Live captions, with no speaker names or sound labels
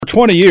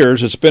20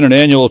 years, it's been an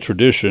annual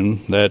tradition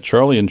that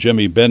Charlie and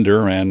Jimmy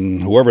Bender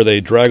and whoever they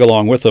drag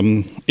along with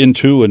them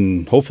into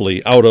and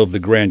hopefully out of the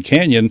Grand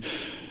Canyon,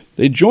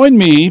 they join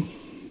me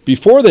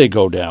before they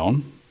go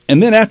down,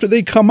 and then after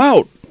they come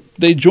out,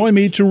 they join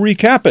me to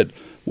recap it.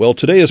 Well,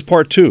 today is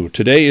part 2.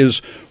 Today is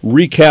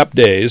recap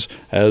days,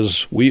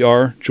 as we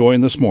are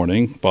joined this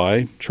morning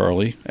by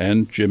Charlie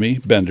and Jimmy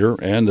Bender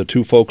and the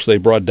two folks they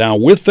brought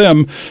down with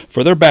them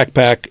for their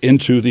backpack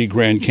into the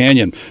Grand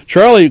Canyon.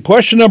 Charlie,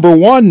 question number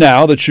 1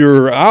 now that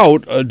you're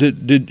out,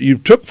 did you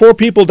took 4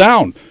 people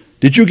down.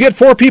 Did you get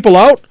 4 people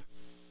out?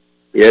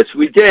 Yes,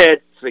 we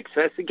did.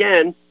 Success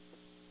again.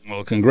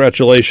 Well,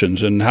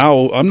 congratulations. And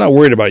I'm not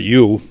worried about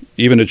you,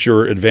 even at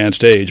your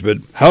advanced age, but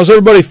how's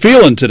everybody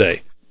feeling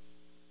today?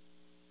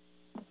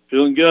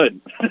 Feeling good.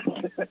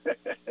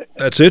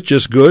 That's it?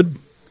 Just good?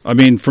 I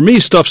mean, for me,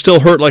 stuff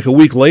still hurt like a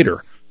week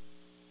later.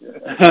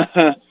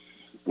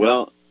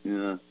 Well,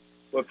 yeah.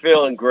 We're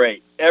feeling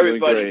great.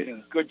 Everybody's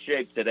in good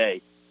shape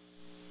today.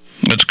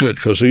 That's good.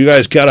 So you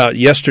guys got out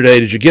yesterday.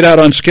 Did you get out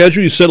on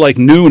schedule? You said like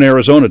noon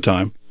Arizona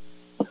time.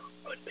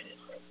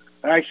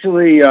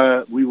 Actually,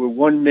 we were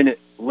 1 minute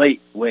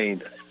late,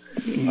 Wayne.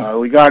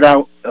 We got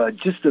out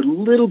just a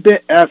little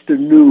bit after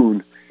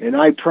noon. And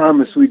I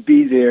promised we'd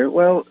be there.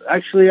 Well,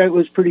 actually, I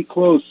was pretty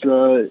close.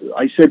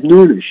 I said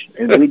noonish,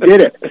 and we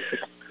did it.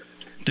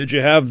 Did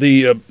you have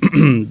the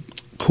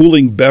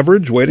cooling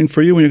beverage waiting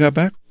for you when you got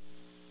back?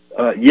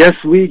 Yes,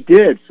 we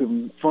did.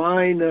 Some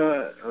fine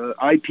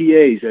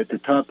IPAs at the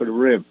top of the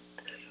rim.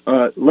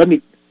 Let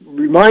me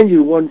remind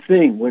you one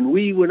thing. When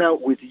we went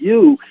out with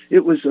you,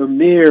 it was a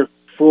mere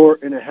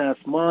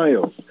 4.5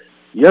 miles.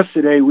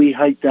 Yesterday, we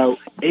hiked out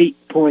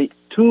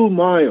 8.2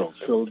 miles.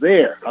 So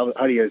there.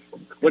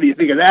 What do you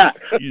think of that?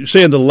 You're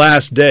saying the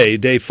last day,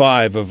 day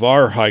 5 of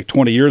our hike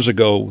 20 years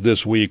ago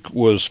this week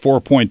was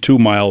 4.2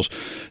 miles.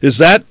 Is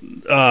that,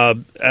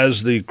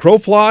 as the crow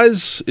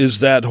flies, is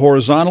that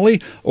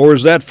horizontally, or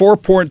is that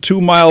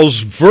 4.2 miles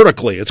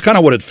vertically? It's kind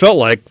of what it felt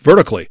like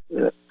vertically.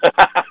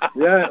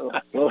 Yeah,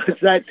 well,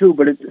 it's that too,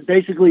 but it's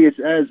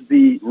as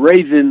the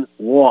raven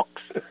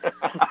walks.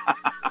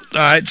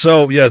 All right,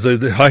 so yeah,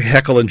 the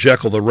Heckle and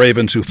Jekyll, the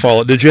ravens who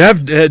follow. Did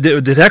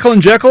Heckle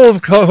and Jekyll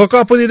hook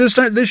up with you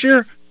this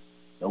year?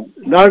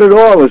 Not at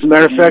all. As a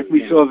matter of fact,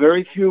 we saw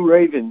very few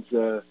ravens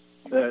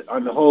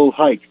on the whole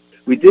hike.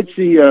 We did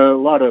see a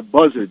lot of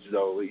buzzards,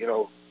 though.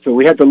 So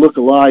we had to look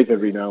alive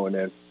every now and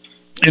then.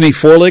 Any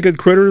 4-legged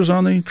critters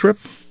on the trip?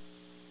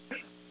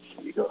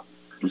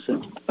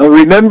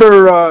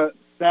 Remember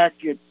back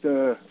at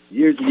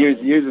years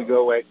and years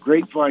ago at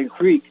Grapevine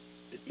Creek,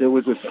 there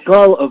was a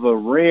skull of a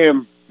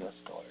ram.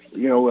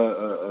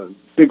 A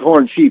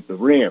bighorn sheep, a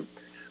ram.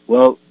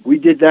 Well, we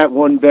did that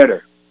one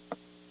better.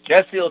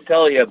 Jesse will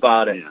tell you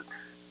about it.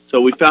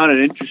 So we found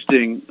an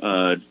interesting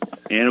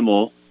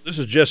animal. This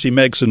is Jesse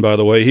Megson, by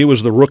the way. He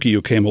was the rookie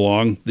who came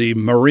along, the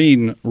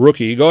Marine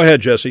rookie. Go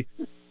ahead, Jesse.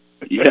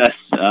 Yes.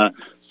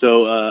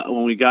 So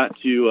when we got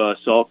to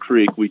Salt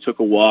Creek, we took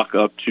a walk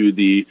up to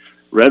the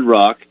Red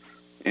Rock,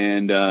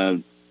 and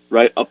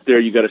right up there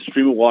you got a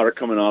stream of water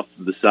coming off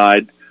the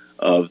side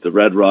of the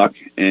Red Rock,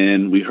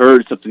 and we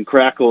heard something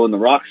crackle and the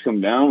rocks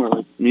come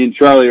down. Me and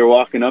Charlie are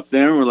walking up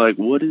there, and we're like,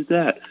 what is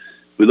that?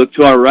 We look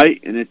to our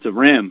right, and it's a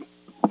ram,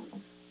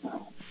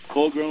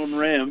 full-grown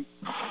ram,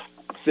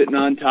 sitting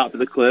on top of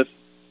the cliff.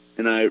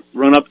 And I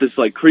run up this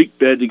creek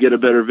bed to get a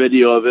better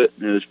video of it,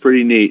 and it was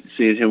pretty neat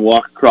seeing him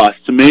walk across.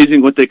 It's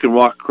amazing what they can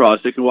walk across.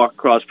 They can walk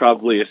across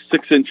probably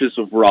 6 inches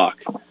of rock,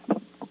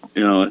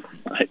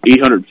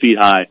 800 feet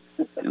high,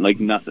 and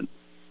nothing.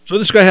 So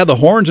this guy had the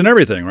horns and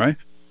everything, right?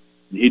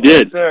 He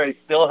did. Yes, sir. He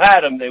still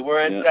had them. They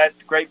weren't at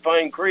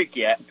Grapevine Creek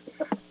yet.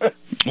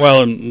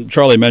 Well, and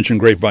Charlie mentioned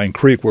Grapevine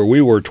Creek, where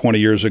we were 20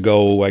 years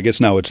ago. I guess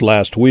now it's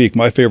last week.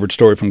 My favorite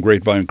story from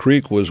Grapevine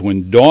Creek was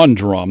when Dawn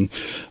Drum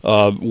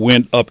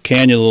went up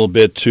canyon a little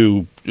bit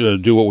to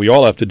do what we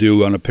all have to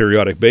do on a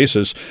periodic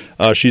basis.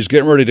 She's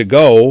getting ready to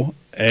go,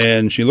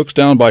 and she looks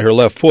down by her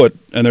left foot,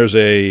 and there's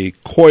a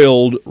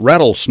coiled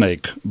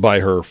rattlesnake by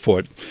her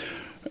foot.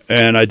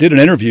 And I did an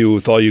interview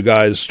with all you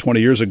guys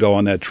 20 years ago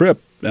on that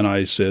trip, and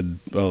I said,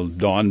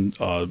 Dawn,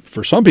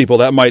 for some people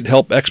that might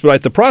help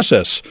expedite the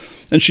process.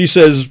 And she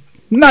says,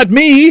 not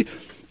me.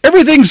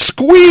 Everything's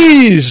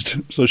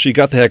squeezed. So she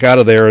got the heck out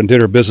of there and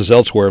did her business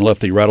elsewhere and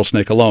left the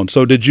rattlesnake alone.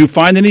 So did you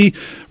find any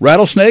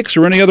rattlesnakes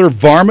or any other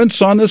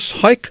varmints on this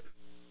hike?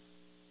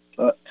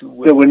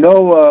 There were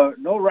no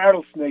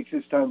rattlesnakes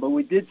this time, but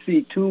we did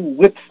see 2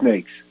 whip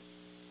snakes.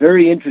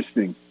 Very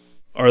interesting.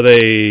 Are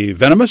they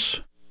venomous?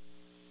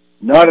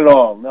 Not at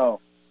all, no.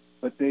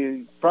 But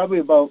they're probably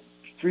about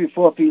 3 or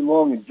 4 feet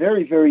long and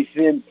very, very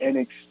thin and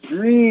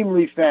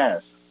extremely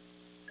fast.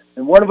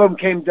 And one of them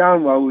came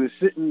down while we were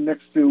sitting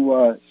next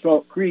to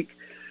Salt Creek,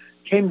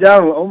 came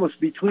down almost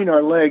between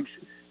our legs,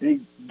 and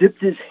he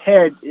dipped his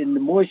head in the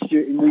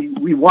moisture, and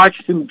we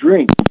watched him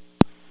drink.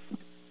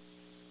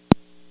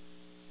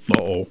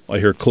 Uh-oh, I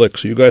hear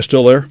clicks. Are you guys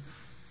still there?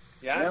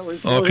 Yeah.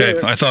 Okay,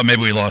 I thought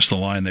maybe we lost the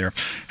line there.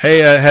 Hey,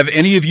 have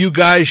any of you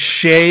guys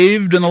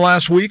shaved in the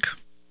last week?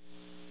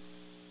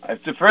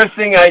 That's the first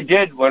thing I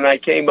did when I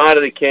came out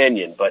of the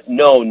canyon, but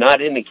no,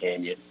 not in the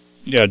canyon.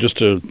 Yeah,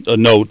 just a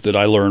note that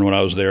I learned when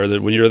I was there,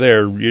 that when you're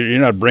there, you're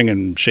not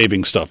bringing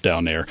shaving stuff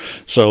down there.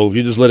 So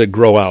you just let it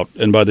grow out.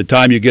 And by the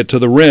time you get to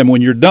the rim,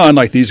 when you're done,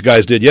 like these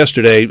guys did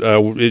yesterday,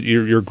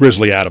 you're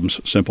Grizzly Adams,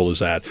 simple as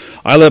that.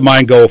 I let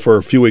mine go for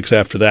a few weeks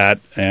after that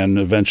and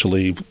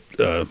eventually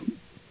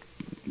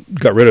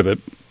got rid of it.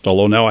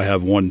 Although now I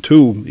have one,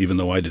 too, even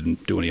though I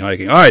didn't do any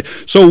hiking. All right,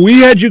 so we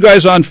had you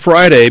guys on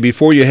Friday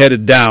before you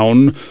headed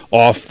down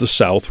off the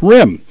South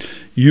Rim.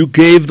 You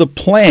gave the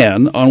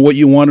plan on what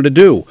you wanted to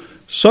do.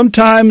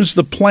 Sometimes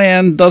the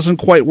plan doesn't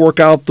quite work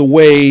out the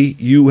way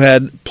you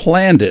had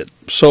planned it.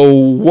 So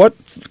what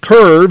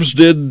curves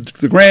did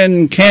the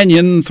Grand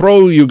Canyon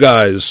throw you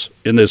guys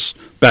in this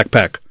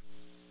backpack?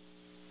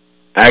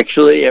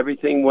 Actually,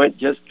 everything went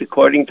just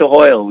according to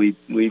Hoyle. We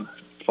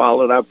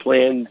followed our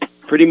plan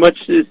pretty much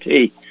to the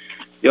T.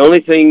 The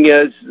only thing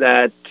is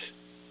that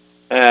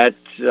at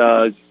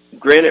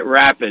Granite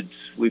Rapids,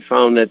 we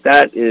found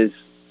that is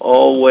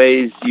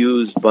always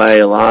used by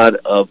a lot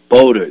of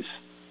boaters.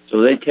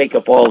 So they take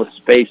up all the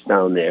space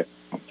down there.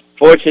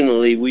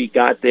 Fortunately, we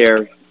got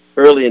there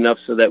early enough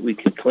so that we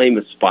could claim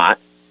a spot.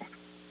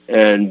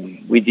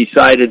 And we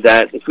decided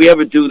that if we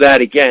ever do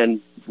that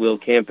again, we'll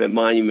camp at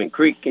Monument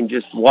Creek and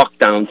just walk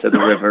down to the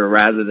river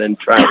rather than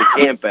try to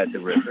camp at the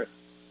river,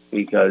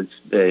 because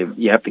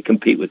you have to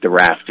compete with the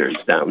rafters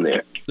down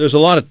there. There's a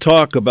lot of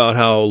talk about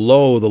how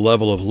low the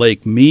level of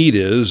Lake Mead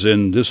is,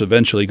 and this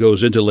eventually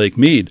goes into Lake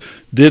Mead.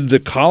 Did the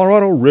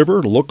Colorado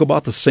River look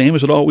about the same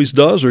as it always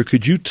does, or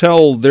could you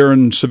tell they're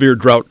in severe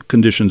drought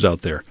conditions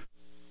out there?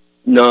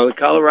 No, the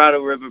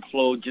Colorado River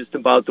flowed just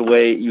about the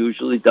way it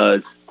usually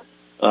does.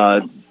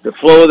 The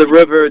flow of the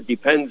river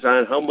depends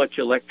on how much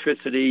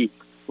electricity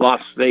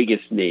Las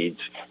Vegas needs.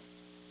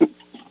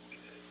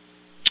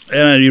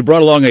 And you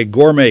brought along a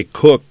gourmet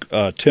cook,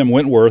 Tim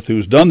Wentworth,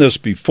 who's done this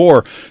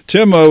before.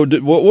 Tim,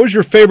 what was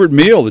your favorite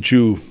meal that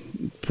you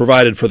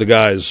provided for the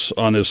guys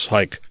on this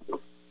hike?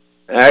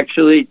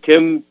 Actually,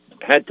 Tim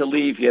had to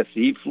leave. Yes,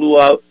 he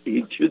flew out.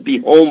 He should be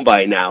home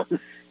by now.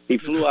 He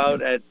flew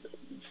out at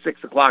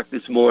 6 o'clock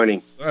this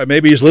morning. All right,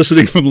 maybe he's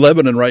listening from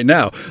Lebanon right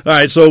now. All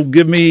right, so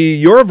give me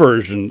your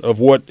version of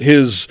what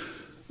his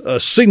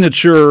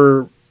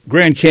signature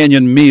Grand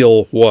Canyon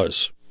meal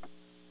was.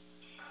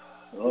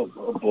 Oh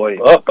boy!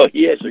 Oh,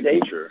 yes,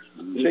 nature.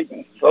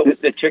 What was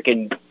the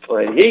chicken?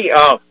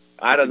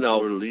 I don't know.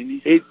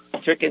 Tortellini?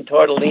 Chicken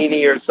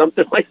tortellini or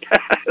something like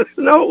that.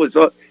 No,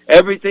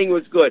 everything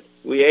was good.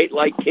 We ate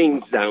like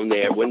kings down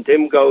there. When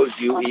Tim goes,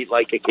 you eat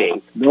like a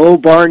king. No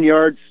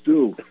barnyard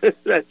stew.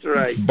 That's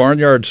right.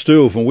 Barnyard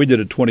stew, when we did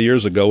it 20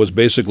 years ago, was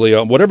basically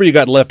whatever you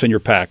got left in your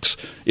packs.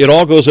 It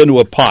all goes into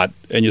a pot,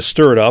 and you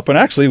stir it up. And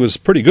actually, it was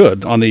pretty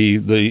good on the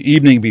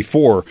evening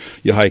before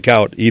you hike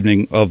out,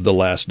 evening of the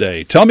last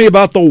day. Tell me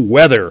about the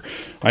weather.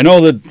 I know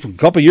that a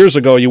couple of years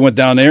ago you went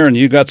down there and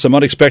you got some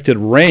unexpected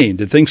rain.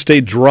 Did things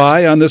stay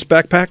dry on this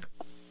backpack?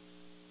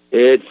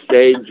 It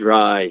stayed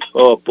dry.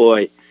 Oh,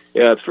 boy.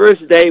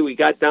 First day we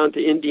got down to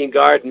Indian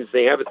Gardens.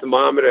 They have a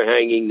thermometer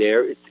hanging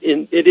there.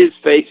 It is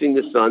facing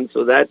the sun,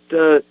 so that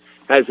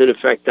has an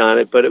effect on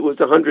it. But it was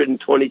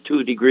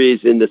 122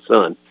 degrees in the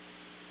sun.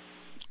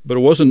 But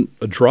it wasn't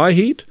a dry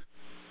heat?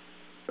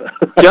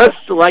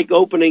 Just like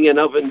opening an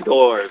oven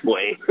door,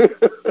 Wayne.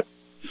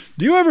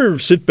 Do you ever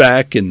sit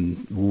back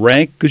and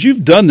rank? Because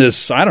you've done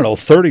this,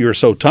 30 or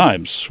so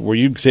times, where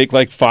you take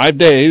like 5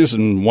 days,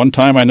 and one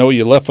time I know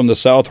you left from the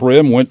South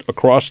Rim, went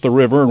across the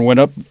river, and went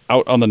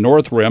out on the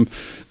North Rim.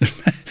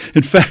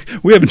 In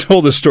fact, we haven't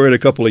told this story in a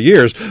couple of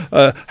years.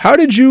 How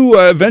did you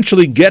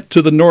eventually get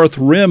to the North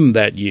Rim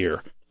that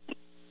year?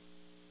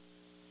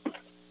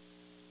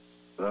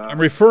 I'm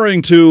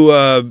referring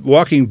to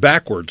walking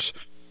backwards.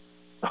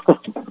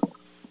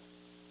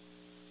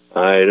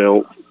 I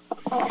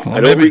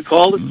don't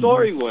recall the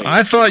story, Wayne.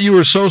 I thought you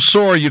were so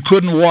sore you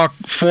couldn't walk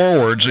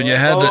forwards, and you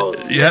had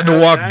to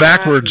walk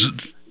backwards.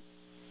 Happened.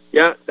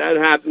 Yeah, that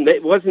happened.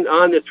 It wasn't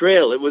on the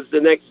trail. It was the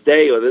next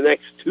day or the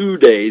next 2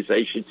 days,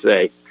 I should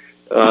say.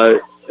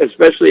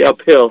 Especially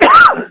uphill.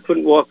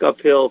 Couldn't walk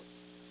uphill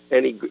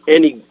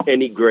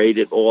any grade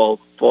at all.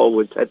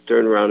 Forwards, had to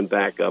turn around and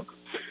back up.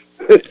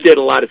 Did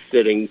a lot of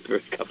sitting for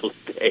a couple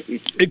of days.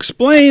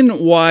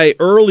 Explain why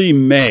early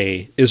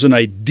May is an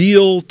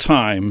ideal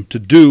time to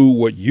do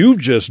what you've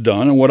just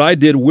done and what I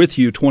did with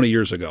you 20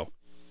 years ago.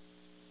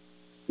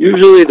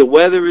 Usually the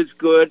weather is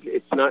good.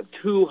 It's not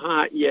too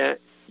hot yet,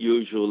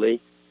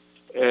 usually.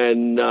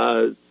 And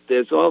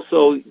there's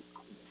also,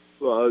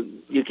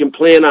 you can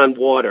plan on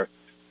water.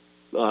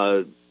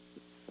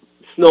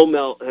 Snow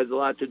melt has a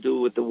lot to do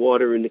with the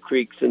water in the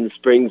creeks and the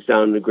springs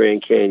down in the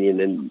Grand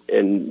Canyon,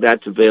 and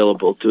that's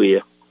available to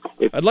you.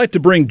 I'd like to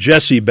bring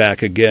Jesse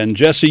back again.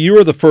 Jesse, you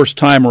were the first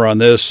timer on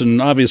this,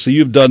 and obviously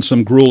you've done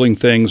some grueling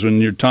things in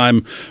your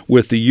time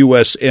with the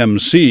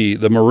USMC,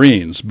 the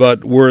Marines.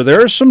 But were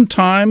there some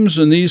times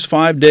in these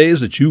 5 days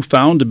that you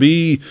found to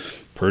be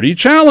pretty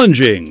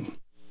challenging?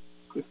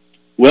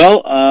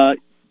 Well,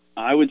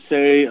 I would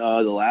say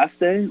the last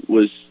day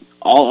was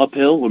all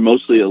uphill, or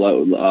mostly a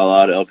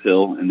lot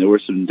uphill, and there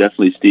were some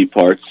definitely steep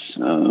parts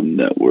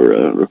that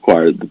were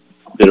required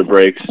a bit of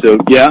brakes. So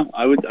yeah,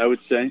 I would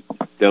say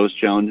that was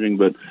challenging,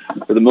 but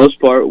for the most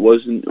part, it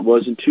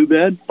wasn't too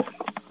bad.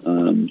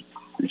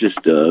 Just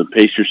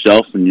pace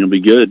yourself, and you'll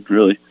be good,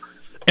 really.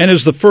 And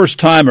as the first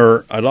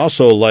timer, I'd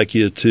also like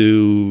you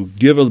to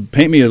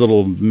paint me a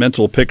little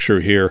mental picture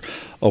here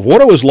of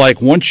what it was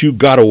like once you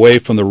got away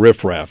from the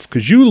riffraff.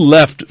 Because you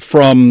left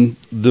from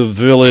the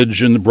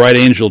village and the Bright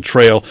Angel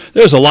Trail.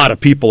 There's a lot of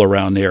people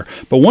around there.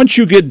 But once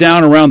you get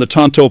down around the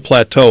Tonto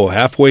Plateau,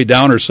 halfway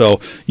down or so,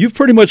 you've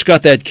pretty much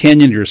got that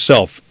canyon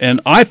yourself.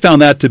 And I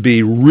found that to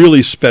be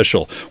really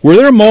special. Were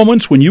there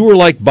moments when you were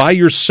like by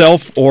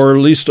yourself, or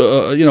at least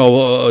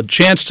a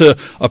chance to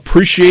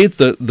appreciate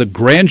the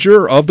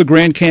grandeur of the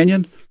Grand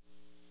Canyon?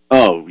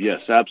 Oh,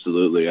 yes,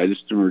 absolutely. I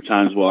just remember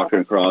times walking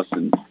across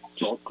and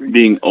just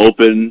being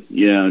open,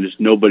 just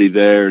nobody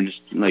there, and just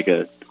like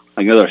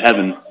another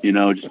heaven,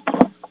 just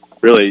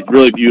really,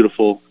 really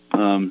beautiful.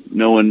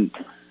 No one.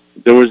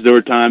 There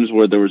were times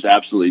where there was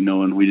absolutely no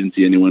one. We didn't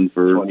see anyone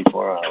for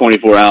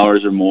 24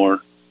 hours or more,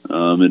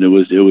 and it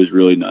was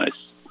really nice.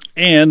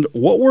 And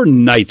what were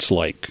nights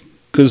like?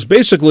 Because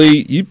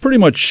basically, you pretty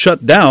much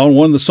shut down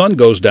when the sun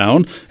goes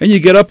down, and you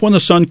get up when the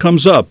sun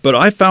comes up. But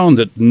I found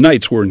that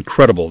nights were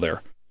incredible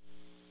there.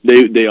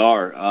 They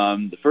are.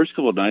 The first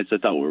couple of nights I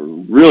thought were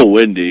real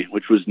windy,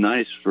 which was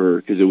nice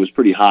because it was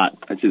pretty hot.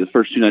 I'd say the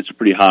first 2 nights were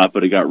pretty hot,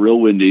 but it got real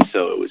windy,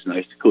 so it was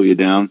nice to cool you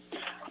down.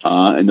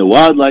 And the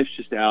wildlife's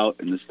just out,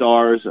 and the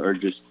stars are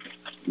just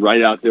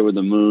right out there with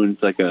the moon.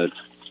 It's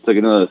like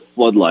another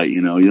floodlight.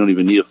 You don't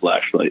even need a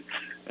flashlight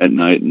at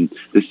night. And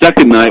the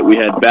second night we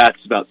had bats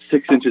about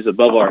 6 inches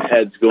above our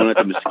heads going at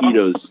the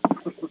mosquitoes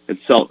at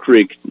Salt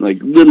Creek, like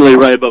literally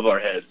right above our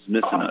heads,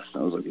 missing us. I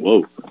was like,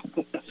 whoa.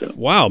 So.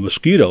 Wow,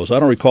 mosquitoes. I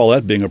don't recall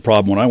that being a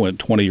problem when I went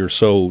 20 or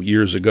so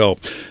years ago.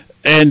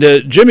 And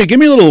Jimmy, give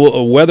me a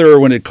little weather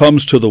when it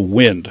comes to the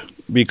wind.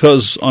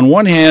 Because on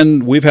one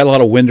hand, we've had a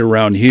lot of wind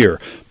around here,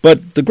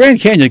 but the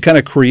Grand Canyon kind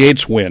of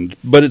creates wind.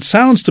 But it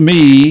sounds to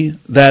me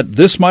that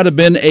this might have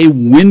been a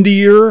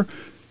windier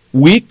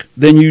week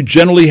than you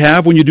generally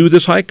have when you do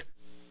this hike?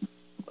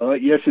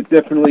 Yes, it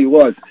definitely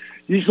was.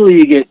 Usually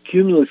you get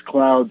cumulus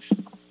clouds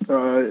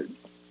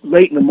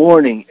late in the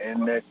morning,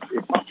 and it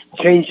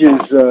changes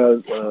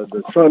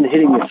the sun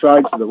hitting the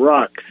sides of the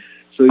rock.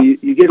 So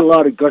you get a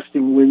lot of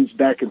gusting winds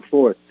back and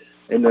forth.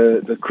 And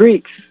the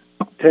creeks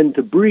tend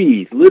to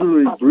breathe,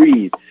 literally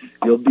breathe.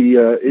 You'll be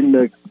in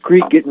the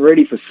creek getting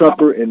ready for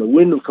supper, and the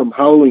wind will come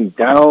howling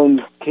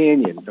down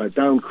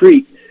down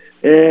creek,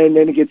 and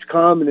then it gets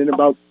calm, and then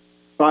about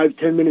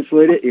 5-10 minutes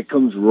later, it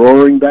comes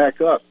roaring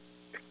back up.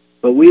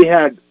 But we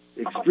had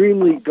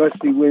extremely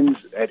gusty winds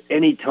at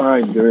any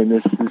time during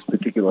this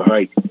particular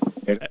hike.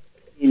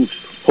 And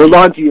hold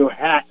on to your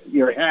hat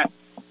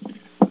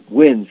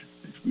winds.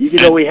 Even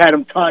though we had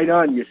them tied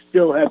on, you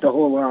still had to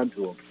hold on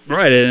to them.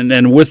 Right,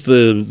 and with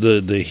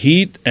the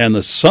heat and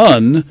the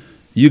sun,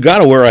 you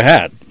got to wear a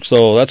hat.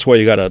 So that's why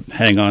you got to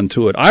hang on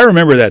to it. I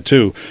remember that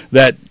too.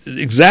 That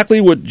exactly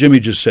what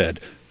Jimmy just said.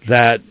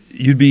 That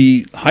you'd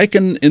be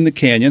hiking in the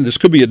canyon. This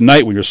could be at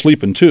night when you're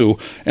sleeping too,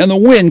 and the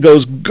wind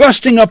goes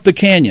gusting up the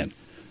canyon.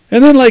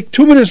 And then like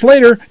 2 minutes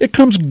later, it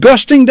comes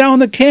gusting down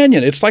the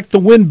canyon. It's like the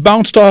wind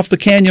bounced off the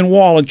canyon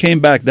wall and came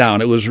back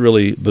down. It was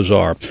really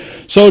bizarre.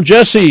 So,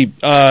 Jesse,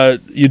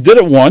 you did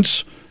it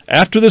once.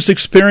 After this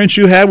experience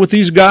you had with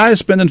these guys,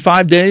 spending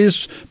 5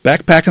 days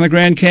backpacking the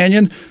Grand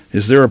Canyon,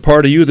 is there a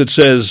part of you that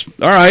says,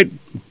 all right,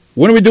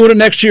 when are we doing it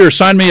next year?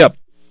 Sign me up.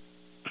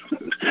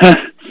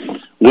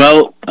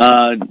 Well,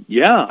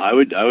 yeah, I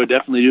would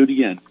definitely do it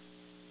again.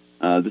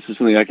 This is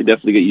something I could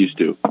definitely get used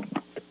to.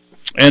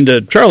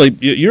 And, Charlie,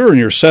 you're in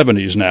your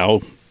 70s now.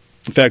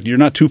 In fact, you're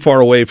not too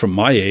far away from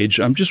my age.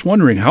 I'm just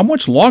wondering, how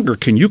much longer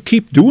can you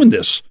keep doing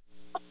this?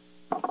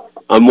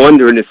 I'm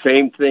wondering the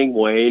same thing,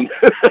 Wayne.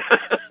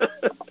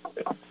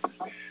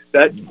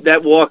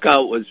 That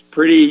walkout was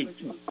pretty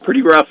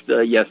rough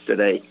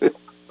yesterday.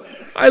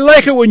 I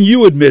like it when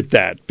you admit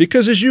that,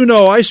 because as you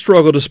know, I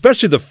struggled,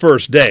 especially the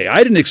first day. I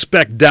didn't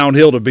expect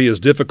downhill to be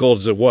as difficult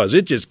as it was.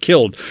 It just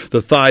killed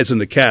the thighs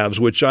and the calves,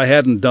 which I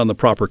hadn't done the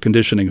proper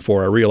conditioning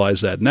for. I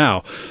realize that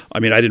now. I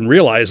mean, I didn't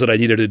realize that I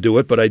needed to do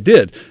it, but I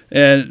did.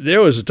 And there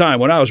was a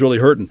time when I was really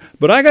hurting.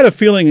 But I got a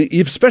feeling,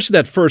 especially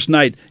that first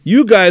night,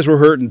 you guys were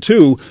hurting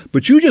too,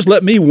 but you just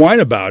let me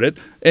whine about it,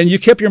 and you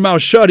kept your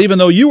mouth shut even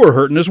though you were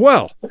hurting as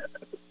well.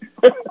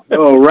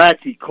 Oh,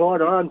 rats, he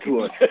caught on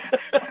to us.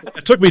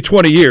 It took me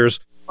 20 years.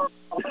 All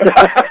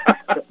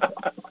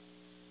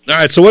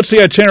right, so what's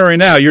the itinerary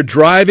now? You're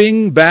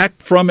driving back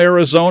from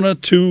Arizona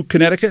to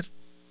Connecticut?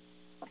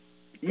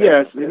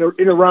 Yes, in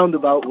a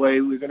roundabout way.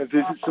 We're going to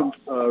visit some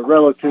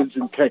relatives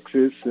in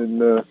Texas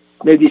and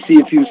maybe see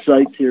a few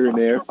sites here and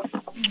there.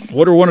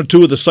 What are one or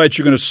two of the sites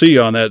you're going to see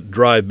on that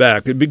drive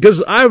back?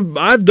 Because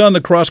I've done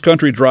the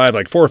cross-country drive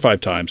like 4 or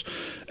 5 times,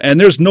 and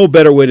there's no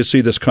better way to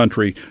see this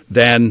country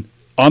than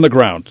on the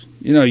ground.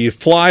 you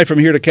fly from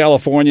here to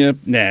California,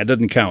 it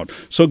doesn't count.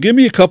 So give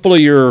me a couple of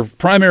your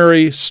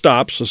primary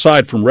stops,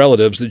 aside from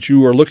relatives, that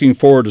you are looking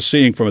forward to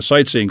seeing from a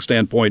sightseeing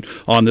standpoint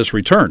on this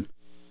return.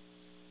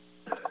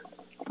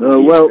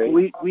 Well,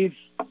 we've,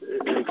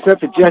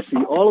 except for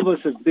Jesse, all of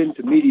us have been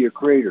to Meteor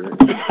Crater.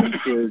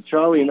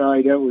 Charlie and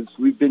I,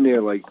 we've been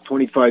there like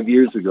 25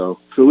 years ago.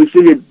 So we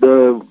figured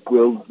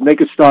we'll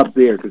make a stop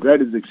there because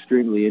that is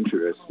extremely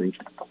interesting.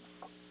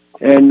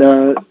 And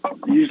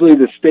usually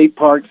the state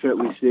parks that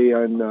we see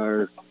on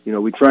our,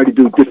 we try to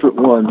do different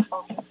ones.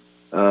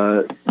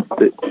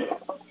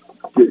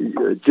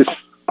 Just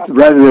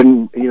rather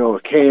than, a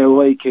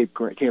KOA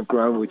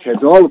campground, which has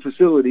all the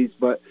facilities,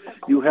 but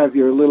you have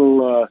your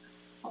little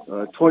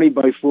 20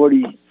 by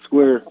 40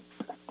 square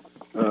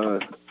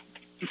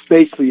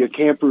space for your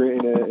camper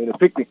and a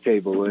picnic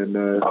table. And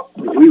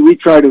we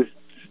try to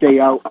stay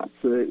out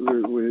so that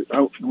we're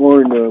out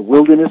more in the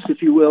wilderness,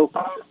 if you will.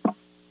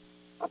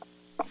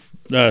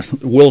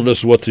 Wilderness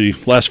is what the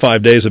last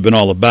 5 days have been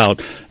all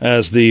about.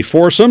 As the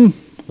foursome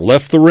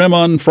left the rim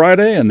on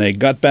Friday, and they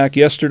got back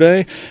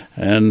yesterday,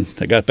 and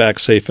they got back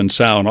safe and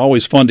sound.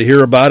 Always fun to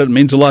hear about it. It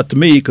means a lot to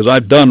me because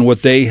I've done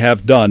what they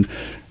have done.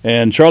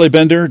 And Charlie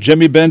Bender,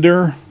 Jimmy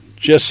Bender,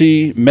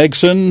 Jesse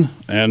Megson,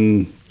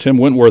 and Tim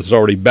Wentworth is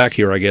already back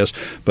here, I guess.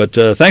 But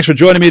thanks for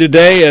joining me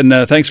today, and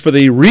thanks for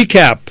the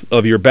recap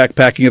of your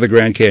backpacking of the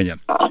Grand Canyon.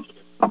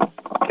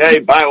 Okay,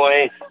 bye,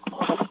 Wayne.